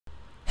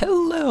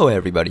Hello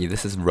everybody,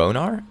 this is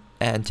Ronar,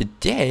 and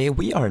today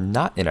we are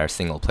not in our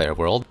single player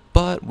world,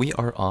 but we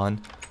are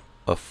on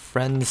a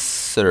friend's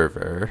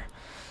server.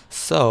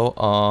 So,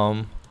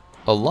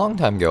 a long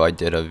time ago I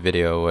did a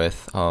video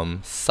with,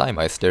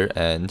 Meister,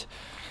 and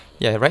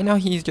yeah, right now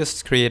he's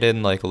just created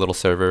like a little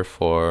server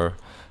for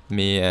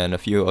me and a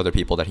few other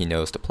people that he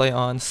knows to play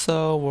on,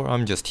 so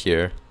I'm just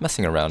here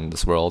messing around in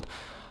this world.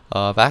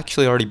 I've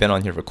actually already been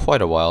on here for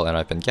quite a while, and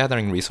I've been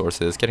gathering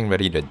resources, getting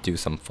ready to do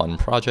some fun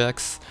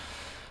projects.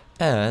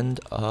 And,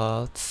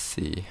 let's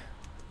see.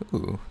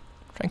 Ooh,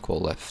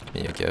 Tranquil left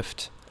me a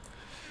gift.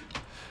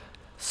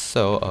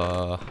 So,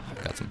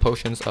 I got some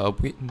potions.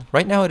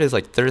 Right now it is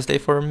like Thursday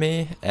for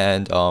me,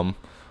 and,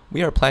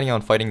 we are planning on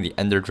fighting the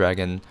Ender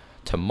Dragon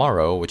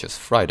tomorrow, which is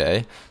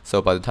Friday.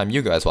 So by the time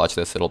you guys watch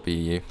this, it'll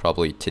be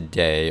probably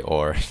today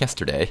or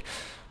yesterday.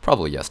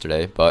 Probably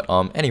yesterday, but,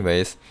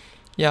 anyways.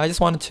 Yeah, I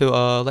just wanted to,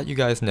 let you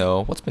guys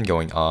know what's been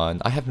going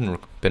on. I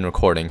haven't been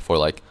recording for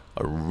like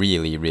a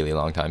really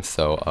long time,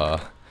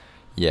 so,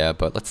 yeah,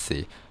 but let's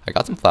see. I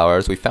got some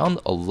flowers. We found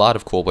a lot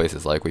of cool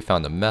places. Like, we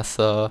found a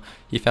mesa.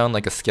 He found,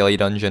 like, a skelly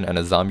dungeon and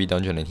a zombie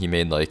dungeon, and he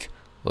made, like,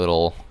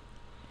 little,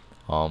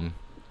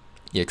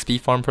 EXP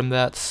farm from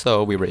that.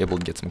 So, we were able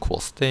to get some cool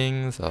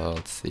things.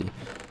 Let's see.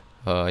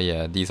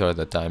 Yeah, these are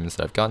the diamonds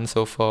that I've gotten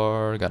so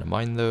far. Gotta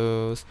mine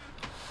those.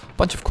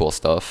 Bunch of cool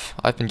stuff.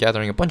 I've been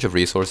gathering a bunch of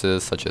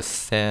resources, such as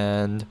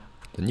sand.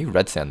 The new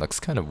red sand looks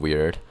kind of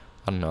weird.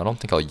 I don't know. I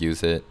don't think I'll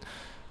use it.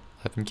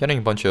 I've been getting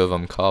a bunch of,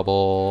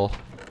 cobble.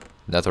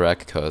 Netherrack,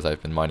 because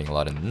I've been mining a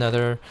lot in the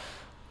nether.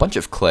 Bunch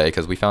of clay,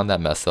 because we found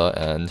that mesa,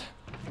 and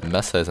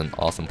mesa is an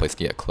awesome place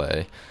to get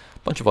clay.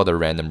 Bunch of other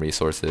random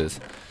resources.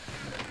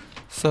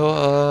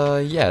 So,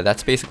 yeah,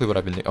 that's basically what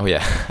I've been doing. Oh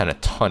yeah, and a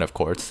ton of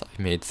quartz.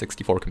 I made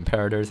 64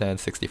 comparators and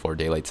 64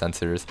 daylight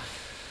sensors.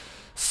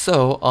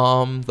 So,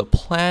 the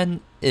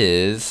plan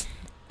is,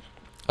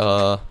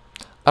 I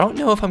don't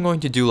know if I'm going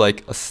to do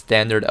like a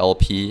standard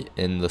LP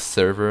in the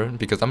server,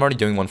 because I'm already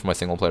doing one for my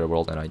single player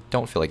world, and I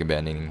don't feel like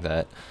abandoning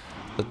that.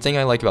 The thing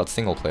I like about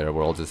single player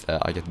worlds is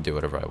that I get to do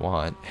whatever I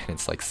want, and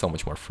it's like so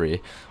much more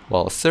free,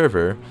 while a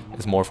server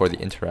is more for the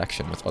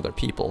interaction with other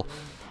people.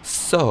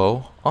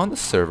 So, on the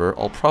server,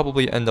 I'll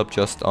probably end up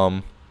just,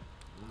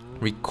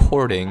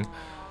 recording,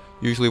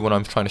 usually when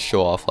I'm trying to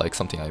show off like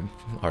something I've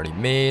already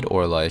made,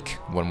 or like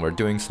when we're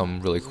doing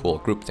some really cool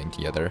group thing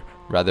together,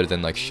 rather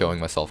than like showing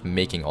myself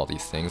making all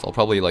these things. I'll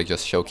probably like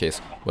just showcase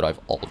what I've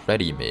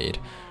already made,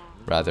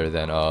 rather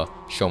than,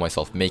 show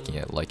myself making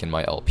it, like in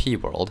my LP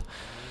world.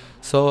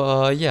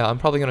 So, yeah, I'm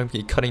probably going to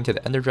be cutting to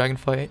the Ender Dragon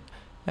fight,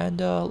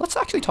 and, let's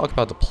actually talk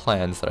about the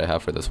plans that I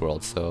have for this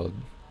world. So,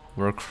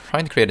 we're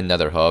trying to create a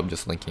nether hub,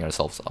 just linking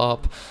ourselves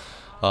up.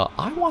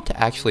 I want to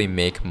actually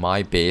make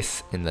my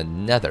base in the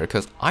nether,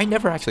 because I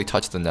never actually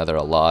touched the nether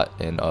a lot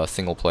in,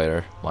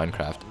 single-player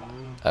Minecraft,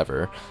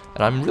 ever.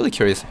 And I'm really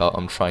curious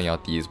about, trying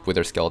out these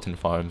wither skeleton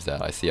farms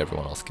that I see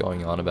everyone else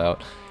going on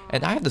about.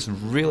 And I have this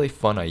really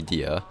fun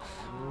idea,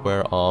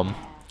 where,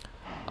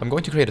 I'm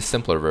going to create a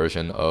simpler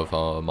version of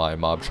my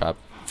mob trap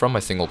from my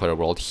single player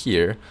world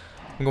here.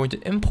 I'm going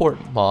to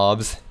import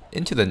mobs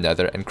into the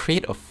nether and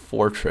create a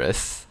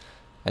fortress,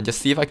 and just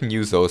see if I can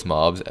use those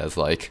mobs as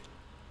like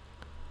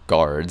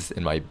guards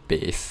in my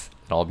base,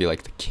 and I'll be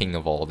like the king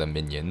of all the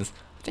minions.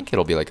 I think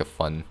it'll be like a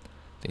fun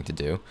thing to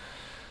do.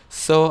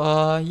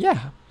 So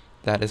yeah,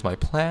 that is my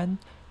plan.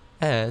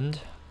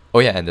 And oh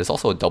yeah, and there's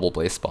also a double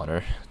blaze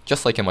spawner,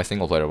 just like in my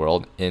single player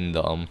world, in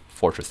the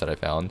fortress that I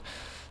found.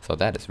 So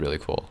that is really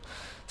cool.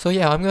 So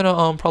yeah, I'm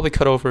gonna probably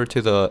cut over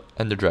to the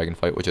Ender Dragon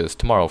fight, which is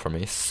tomorrow for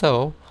me.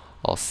 So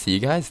I'll see you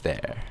guys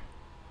there.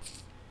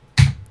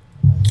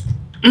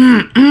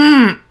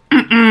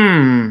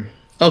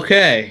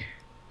 Okay.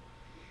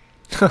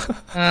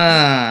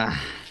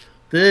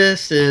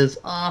 This is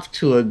off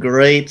to a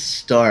great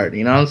start,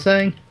 you know what I'm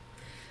saying?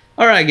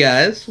 Alright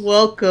guys,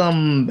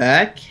 welcome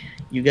back.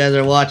 You guys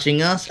are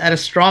watching us at a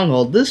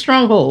stronghold. This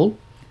stronghold,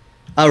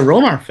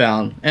 Ronar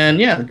found.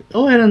 And yeah,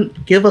 go ahead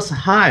and give us a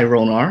hi,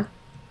 Ronar.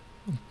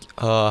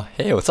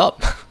 Hey, what's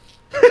up?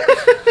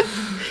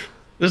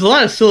 There's a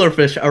lot of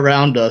silverfish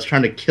around us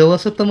trying to kill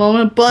us at the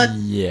moment, but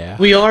yeah,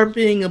 we are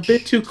being a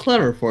bit too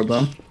clever for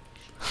them.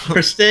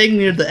 We're staying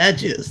near the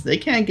edges. They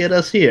can't get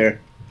us here.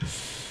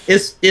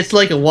 It's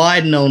like a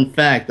wide known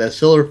fact that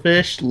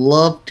silverfish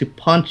love to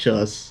punch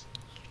us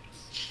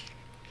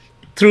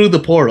through the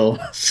portal.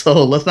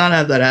 So let's not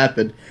have that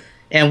happen.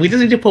 And we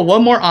just need to put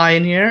one more eye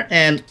in here,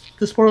 and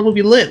this portal will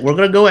be lit. We're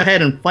gonna go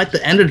ahead and fight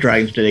the Ender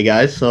Dragons today,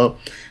 guys. So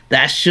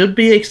that should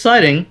be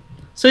exciting.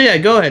 So yeah,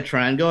 go ahead,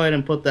 Tran. Go ahead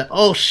and put that.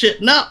 Oh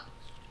shit, no!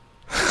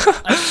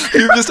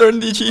 You just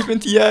earned the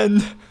achievement at the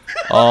end.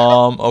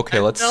 Okay,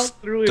 let's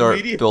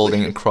start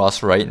building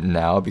across right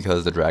now,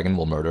 because the dragon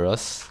will murder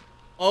us.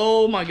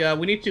 Oh my god,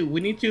 we need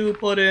to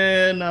put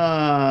in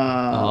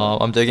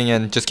I'm digging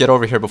in. Just get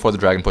over here before the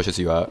dragon pushes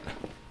you out.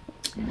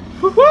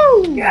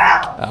 Woohoo!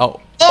 Yeah. Ow.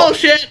 Oh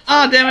shit!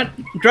 Ah, damn it!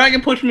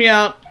 Dragon pushed me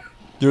out.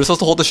 You were supposed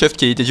to hold the shift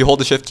key. Did you hold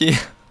the shift key?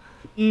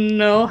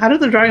 No. How did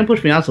the dragon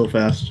push me out so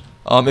fast?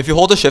 If you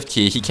hold the shift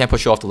key, he can't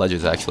push you off the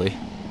ledges, actually.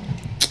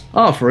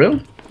 Oh, for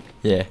real?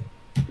 Yeah.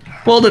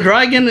 Well, the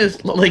dragon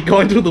is like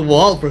going through the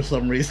wall for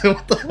some reason.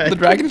 What the heck? The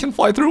dragon can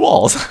fly through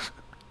walls.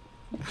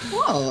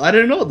 Wow, I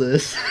didn't know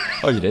this.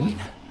 Oh, you didn't?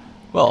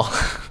 Well.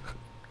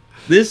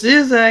 This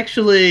is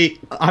actually...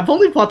 I've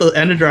only fought the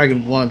Ender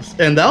Dragon once,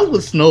 and that was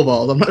with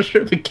snowballs. I'm not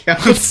sure if it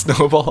counts.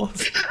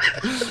 Snowballs.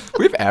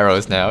 We have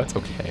arrows now. It's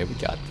okay. We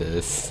got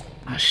this.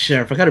 Ah, shit,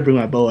 I forgot to bring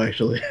my bow,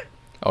 actually.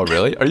 Oh,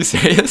 really? Are you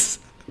serious?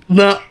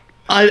 No,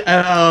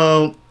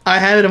 I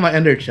have it in my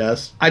Ender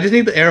chest. I just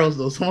need the arrows,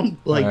 though. Someone,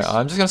 like... Alright,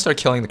 I'm just gonna start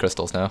killing the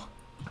crystals now.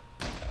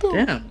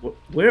 Damn,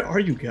 where are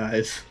you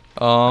guys?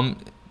 Can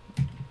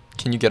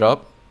you get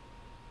up?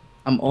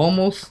 I'm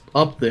almost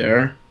up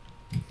there.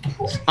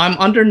 I'm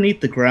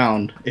underneath the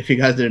ground, if you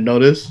guys didn't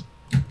notice.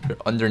 You're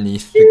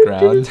underneath the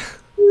ground.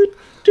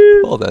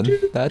 Well then,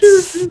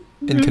 that's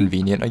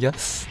inconvenient, I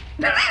guess.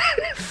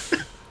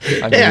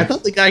 Hey, I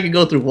thought the guy could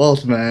go through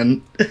walls,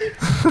 man.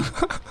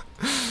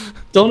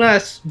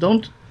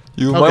 Don't...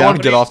 You might want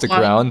to get off the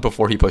ground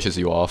before he pushes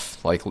you off,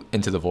 like,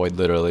 into the void,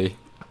 literally.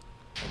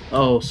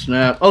 Oh,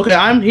 snap. Okay,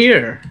 I'm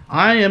here.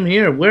 I am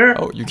here.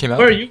 Where... Oh, you came out?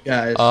 Where are you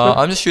guys?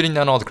 I'm just shooting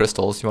down all the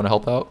crystals. You want to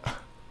help out?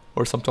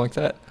 Or something like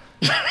that?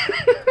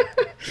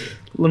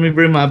 Let me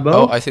bring my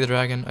bow. Oh, I see the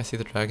dragon. I see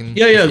the dragon.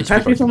 Yeah,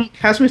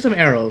 pass me some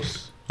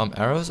arrows.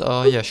 Arrows?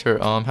 Yeah, sure.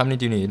 How many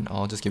do you need?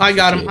 I'll just give you I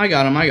got him. Oh,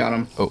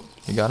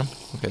 you got him?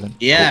 Okay, then.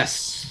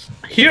 Yes.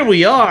 Oh. Here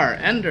we are,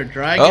 Ender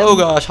Dragon. Oh,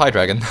 gosh. Hi,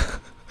 dragon.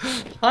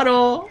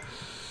 Hello.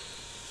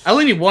 I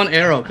only need one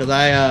arrow because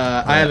I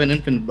have an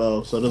infinite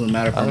bow, so it doesn't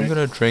matter for me. I'm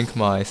gonna drink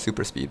my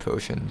super speed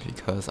potion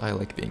because I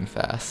like being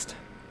fast.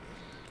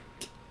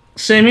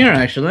 Same here,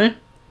 actually.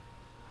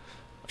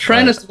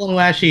 Trent is the one who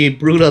actually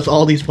brewed us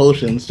all these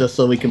potions just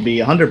so we can be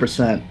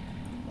 100%.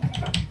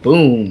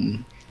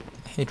 Boom.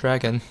 Hey,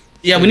 dragon.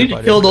 Yeah, we need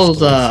to kill those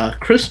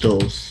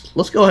crystals.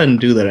 Let's go ahead and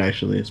do that,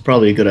 actually. It's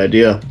probably a good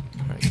idea.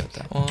 Alright, got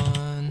that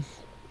one.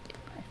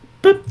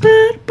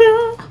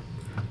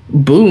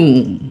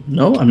 Boom.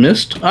 No, I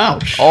missed.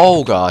 Ouch.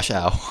 Oh, gosh,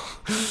 ow.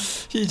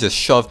 He just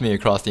shoved me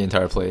across the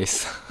entire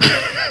place.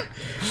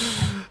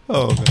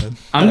 Oh, man.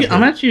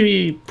 I'm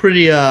actually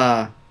pretty,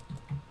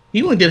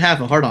 he only did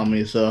half a heart on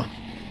me, so...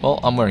 Well,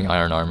 I'm wearing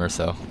iron armor,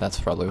 so that's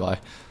probably why.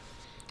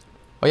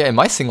 Oh yeah, in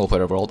my single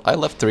player world, I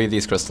left 3 of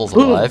these crystals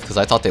alive because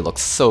I thought they looked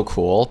so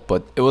cool,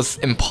 but it was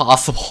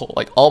impossible,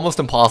 like almost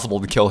impossible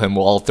to kill him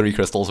while 3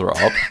 crystals were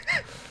up.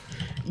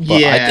 But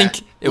yeah. I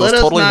think it was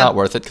totally not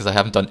worth it because I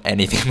haven't done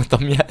anything with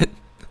them yet.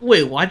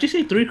 Wait, why'd you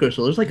say 3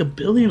 crystals? There's like a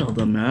billion of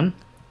them, man.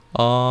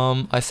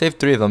 I saved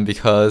 3 of them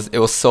because it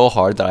was so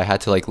hard that I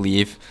had to like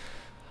leave.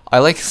 I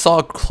like saw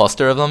a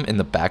cluster of them in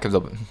the back of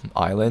the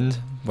island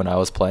when I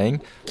was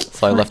playing,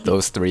 so I left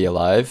those 3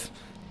 alive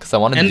because I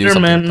wanted to do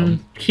something with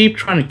them. Keep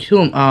trying to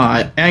kill him. Ah,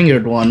 I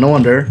angered one. No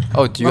wonder.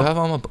 Oh, do you have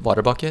a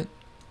water bucket?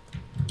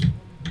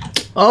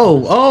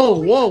 Oh,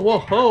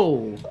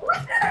 whoa.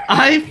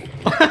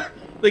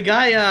 The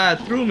guy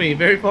threw me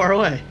very far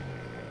away.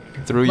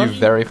 Threw you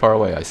very far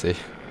away, I see.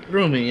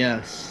 Threw me,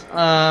 yes.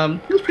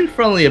 He was pretty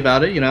friendly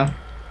about it, you know.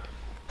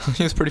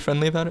 He was pretty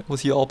friendly about it?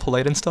 Was he all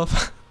polite and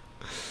stuff?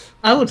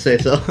 I would say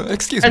so.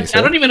 Excuse me, sir.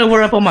 I don't even know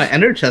where I put my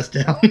ender chest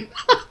down.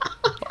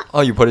 Oh,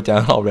 you put it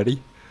down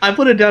already? I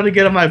put it down to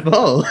get on my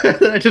bow.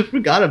 I just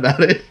forgot about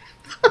it.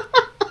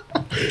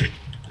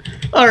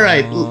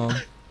 Alright.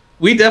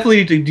 We definitely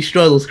need to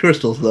destroy those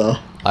crystals, though.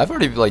 I've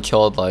already like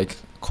killed like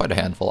quite a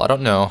handful. I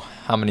don't know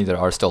how many there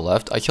are still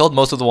left. I killed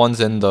most of the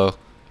ones in the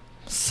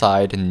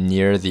side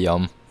near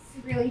the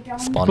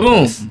spawn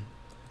place.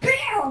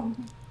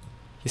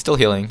 He's still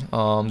healing.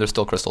 There's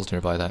still crystals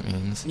nearby, that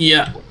means.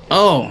 Yeah.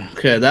 Oh,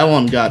 okay, that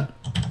one's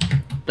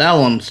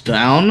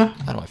down.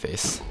 Out of my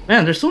face.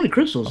 Man, there's so many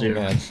crystals here.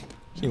 Man.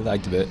 He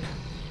lagged a bit.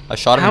 I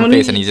shot him in the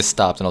face and he just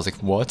stopped and I was like,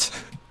 what?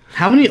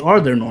 How many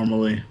are there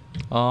normally?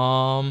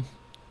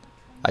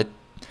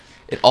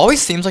 It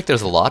always seems like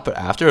there's a lot, but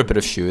after a bit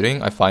of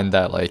shooting, I find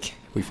that like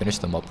we finish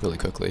them up really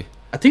quickly.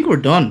 I think we're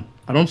done.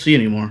 I don't see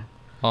any more.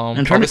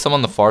 Probably some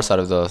on the far side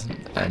of the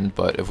end,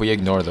 but if we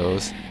ignore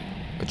those,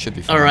 it should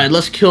be fine. Alright,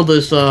 let's kill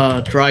this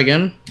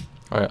dragon.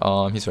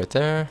 Alright, he's right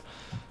there.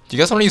 Do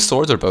you guys want to use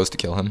swords or bows to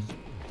kill him?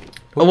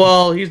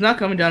 Well, he's not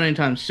coming down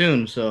anytime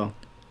soon, so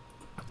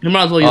you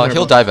might as well use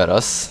he'll dive at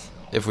us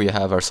if we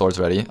have our swords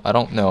ready. I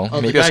don't know.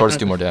 Maybe our swords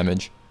do more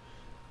damage.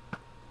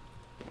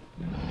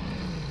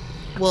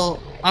 Well,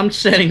 I'm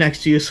standing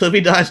next to you, so if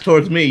he dives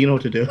towards me, you know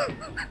what to do.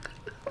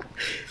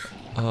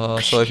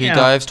 So if he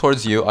dives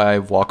towards you, I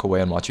walk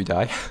away and watch you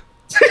die.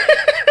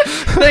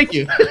 Thank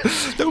you.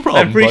 No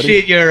problem, I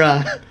appreciate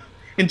your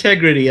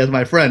integrity as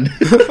my friend.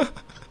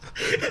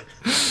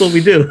 That's what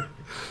we do.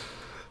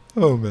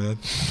 Oh man.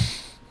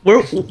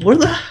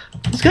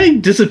 This guy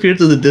disappeared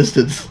to the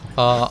distance.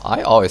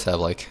 I always have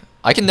like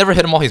I can never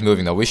hit him while he's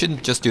moving though. We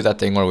should just do that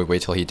thing where we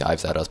wait till he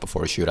dives at us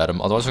before we shoot at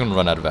him. Otherwise we're gonna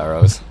run out of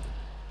arrows.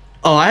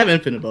 Oh, I have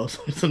infinite bows,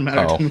 so it doesn't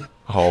matter to me.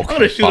 Oh, okay, I'm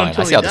gonna shoot him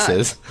until I see how this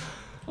is.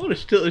 I'm gonna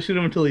shoot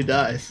him until he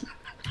dies.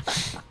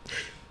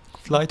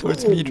 Fly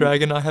towards me,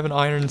 dragon. I have an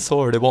iron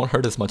sword. It won't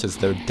hurt as much as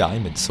their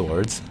diamond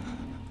swords.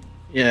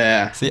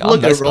 Yeah. See, I'm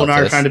Look at nice about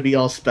Ronar this. trying to be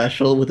all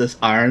special with his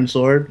iron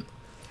sword.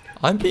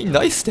 I'm being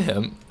nice to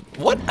him.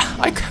 What?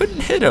 I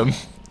couldn't hit him.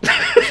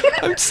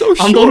 I'm so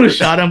short. I'm the one who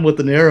shot him with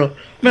an arrow.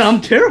 Man,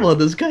 I'm terrible at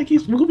this. Guy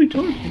keeps moving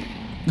towards me.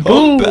 Come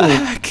Boom!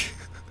 back.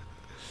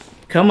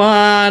 Come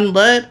on,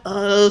 let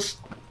us.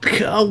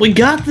 We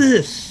got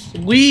this.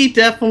 We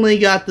definitely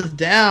got this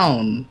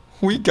down.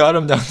 We got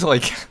him down to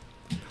like,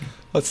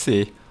 let's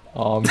see.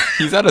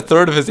 He's at a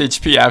third of his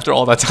HP after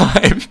all that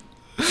time.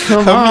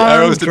 Come How many on,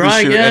 arrows did we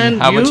try shoot, again.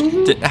 and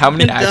how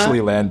many can actually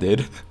die.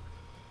 landed?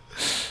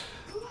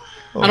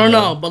 Oh, I don't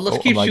no. know, but let's Oh,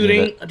 keep I'm liking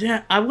shooting. it.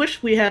 Damn, I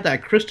wish we had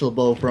that crystal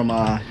bow from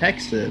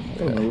Hexit.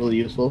 That would be really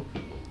useful.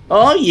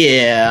 Oh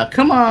yeah,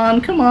 come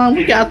on,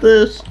 we got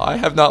this. I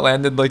have not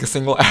landed like a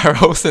single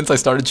arrow since I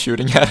started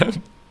shooting at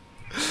him.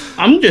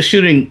 I'm just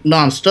shooting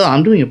non-stop.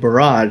 I'm doing a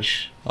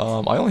barrage.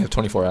 I only have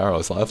 24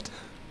 arrows left.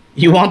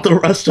 You want the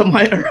rest of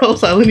my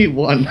arrows? I only need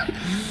one.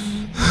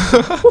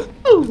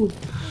 Woo!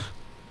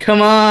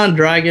 Come on,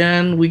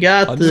 dragon. We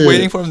got I'm this. just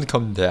waiting for him to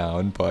come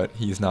down, but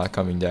he's not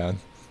coming down.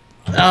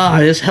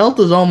 His health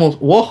is almost.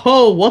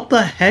 Whoa! What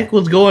the heck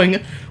was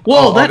going?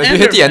 Whoa! That if you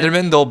hit the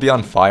Enderman. Enderman, they'll be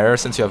on fire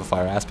since you have a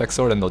fire aspect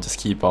sword, and they'll just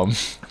keep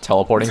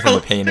teleporting from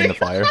the pain in the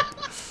fire.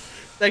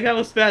 That guy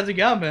was spazzing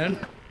out,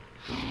 man.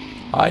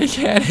 I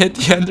can't hit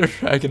the Ender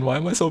Dragon. Why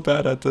am I so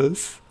bad at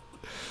this?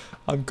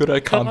 I'm good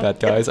at Come on, combat,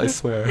 guys. I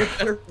swear. You're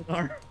better,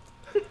 Ronar.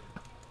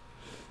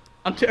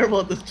 I'm terrible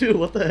at this too.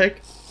 What the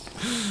heck?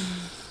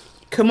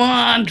 Come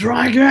on,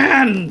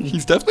 dragon!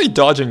 He's definitely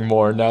dodging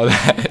more now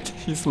that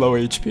he's low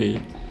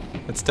HP.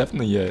 That's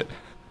definitely it.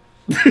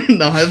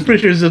 No, I'm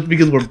pretty sure it's just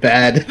because we're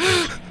bad.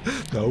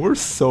 No, we're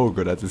so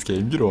good at this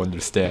game. You don't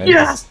understand.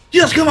 Yes!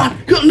 Yes, come on!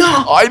 No!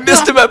 I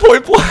missed him at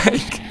point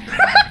blank.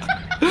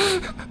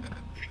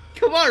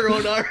 Come on,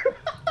 Ronar!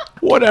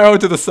 One arrow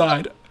to the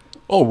side.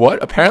 Oh,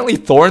 what? Apparently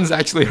thorns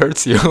actually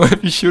hurts you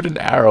if you shoot an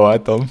arrow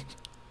at them.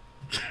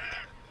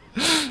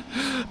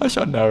 I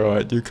shot an arrow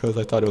at you because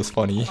I thought it was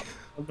funny.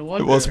 It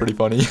was pretty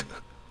funny.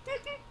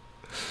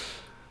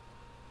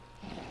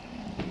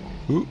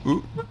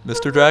 Ooh,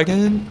 Mr.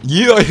 Dragon.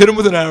 Yeah, I hit him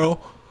with an arrow.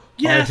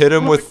 Yes, I hit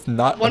him with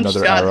not one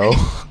another shot. arrow.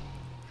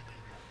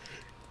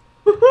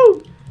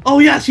 Woohoo! Oh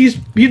yes,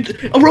 rotate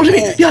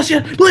me! Yes,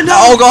 yes! No!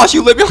 Oh gosh,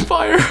 you lit me on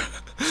fire.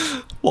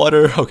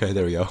 Water. Okay,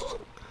 there we go.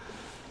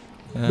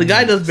 The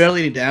guy does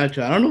barely any damage.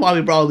 I don't know why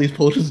we brought all these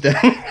potions down.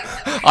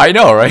 I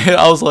know, right?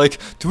 I was like,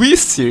 do we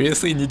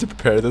seriously need to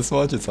prepare this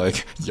much? It's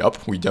like,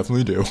 yup, we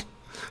definitely do.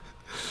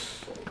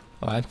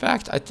 In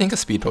fact, I think a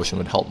speed potion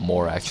would help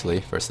more, actually,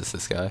 versus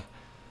this guy.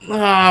 Oh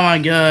my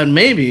god,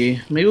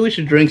 maybe. Maybe we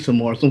should drink some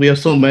more since we have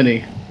so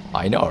many.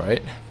 I know,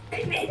 right?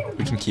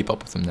 We can keep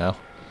up with him now.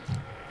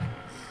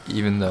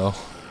 Even though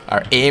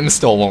our aim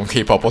still won't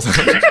keep up with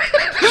him.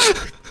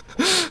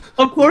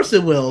 Of course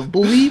it will.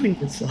 Believe in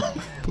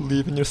yourself.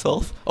 Believe in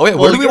yourself. Oh yeah,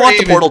 where do we want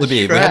the portal to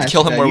be? We have to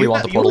kill him where we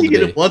want the portal to You only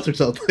hit be. it once or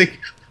something.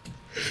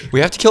 We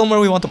have to kill him where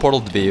we want the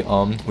portal to be.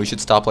 We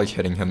should stop like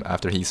hitting him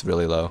after he's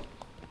really low.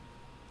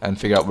 And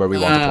figure out where we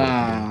want the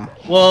portal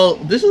to be. Well,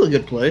 this is a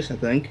good place, I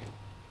think.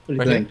 What do you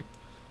Right think?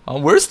 here?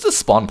 Where's the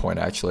spawn point,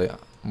 actually?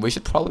 We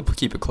should probably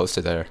keep it close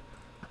to there.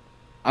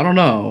 I don't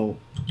know.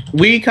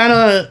 We kind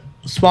of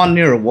spawned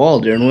near a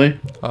wall, didn't we?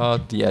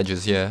 The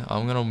edges, yeah.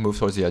 I'm gonna move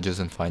towards the edges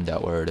and find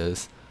out where it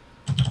is.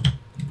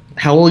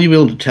 How will you be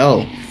able to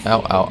tell?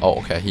 Ow, ow, oh,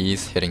 okay,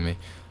 he's hitting me.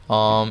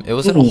 It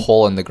was in a Boom.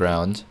 hole in the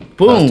ground. I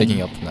Boom. was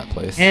digging up from that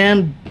place.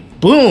 And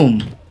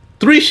boom!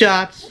 3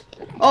 shots!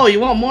 Oh, you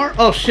want more?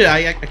 Oh shit,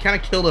 I kind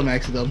of killed him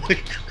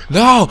accidentally.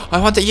 No! I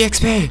want the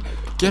EXP!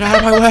 Get out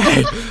of my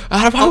way!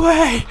 Out of my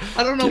way!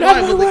 I don't know Get out why,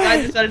 of but my the guy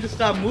way! decided to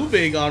stop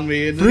moving on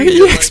me. And then Free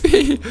he was like,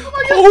 EXP! my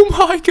God.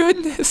 Oh my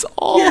goodness!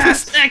 All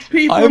yes, this.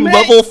 XP for I'm me!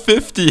 level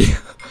 50.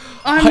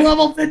 I'm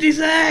level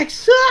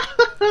 56!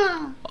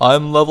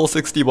 I'm level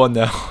 61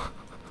 now.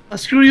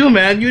 Screw you,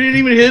 man. You didn't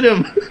even hit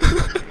him.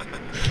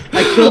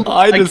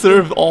 I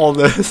deserve all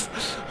this.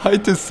 I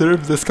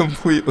deserve this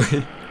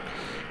completely.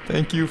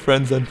 Thank you,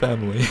 friends and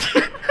family,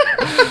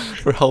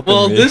 for helping me.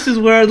 Well, this is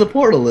where the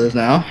portal is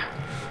now.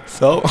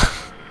 So,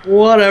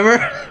 Whatever.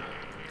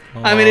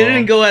 I mean, it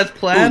didn't go as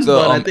planned, the,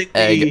 but I think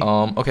egg. we...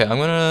 Okay, I'm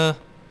gonna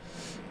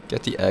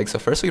get the egg. So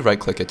first we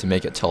right-click it to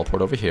make it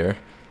teleport over here.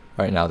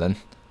 Right now, then,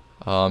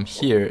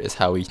 here is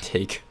how we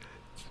take,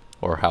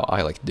 or how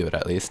I like to do it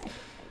at least.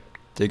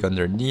 Dig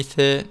underneath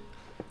it.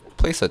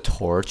 Place a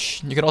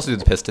torch. You can also do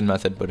the piston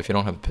method, but if you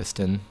don't have a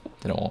piston,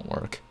 then it won't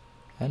work.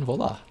 And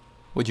voila.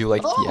 Would you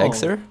like the egg,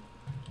 sir?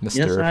 Mr.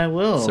 Yes, I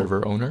will.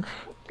 Server owner.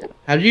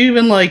 How'd you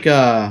even, like,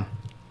 how'd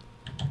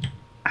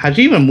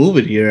you even move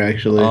it here,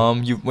 actually?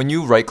 When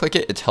you right-click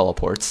it, it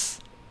teleports.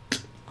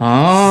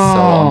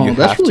 Oh, you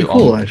that's have really to,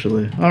 cool,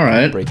 actually.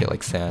 Alright. Break it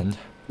like sand.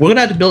 We're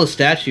gonna have to build a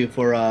statue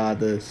for,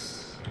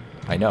 this.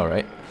 I know,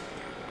 right?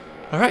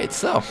 Alright,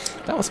 so,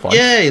 that was fun.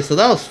 Yay, so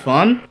that was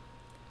fun.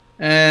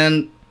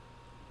 And...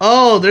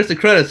 Oh, there's the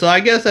credit, so I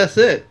guess that's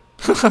it.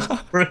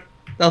 That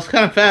was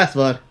kind of fast,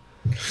 but...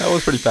 That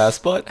was pretty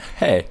fast, but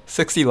hey,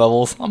 60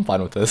 levels, I'm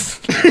fine with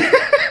this.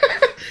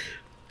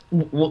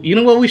 Well, you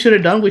know what we should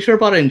have done? We should have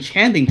brought an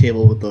enchanting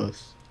table with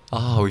us.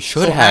 Oh, we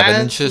should So have, and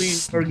then as we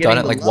just were done getting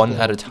it the like one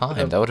level, at a we time.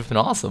 could've- That would have been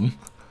awesome.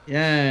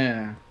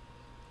 Yeah.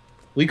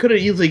 We could have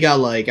easily got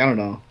like, I don't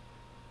know,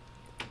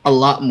 a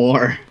lot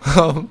more.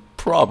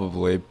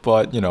 Probably,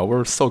 but you know,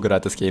 we're so good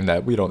at this game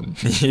that we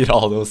don't need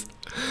all those.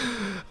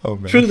 Oh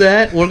man. True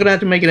that. We're gonna have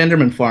to make an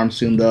Enderman farm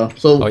soon though.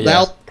 So Oh, yeah.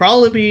 that'll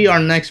probably be our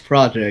next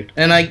project.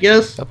 And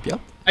Yep, yep.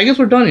 I guess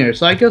we're done here.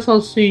 So I guess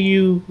I'll see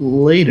you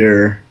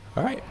later.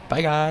 All right.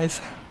 Bye,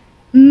 guys.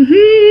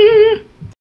 Mm-hmm.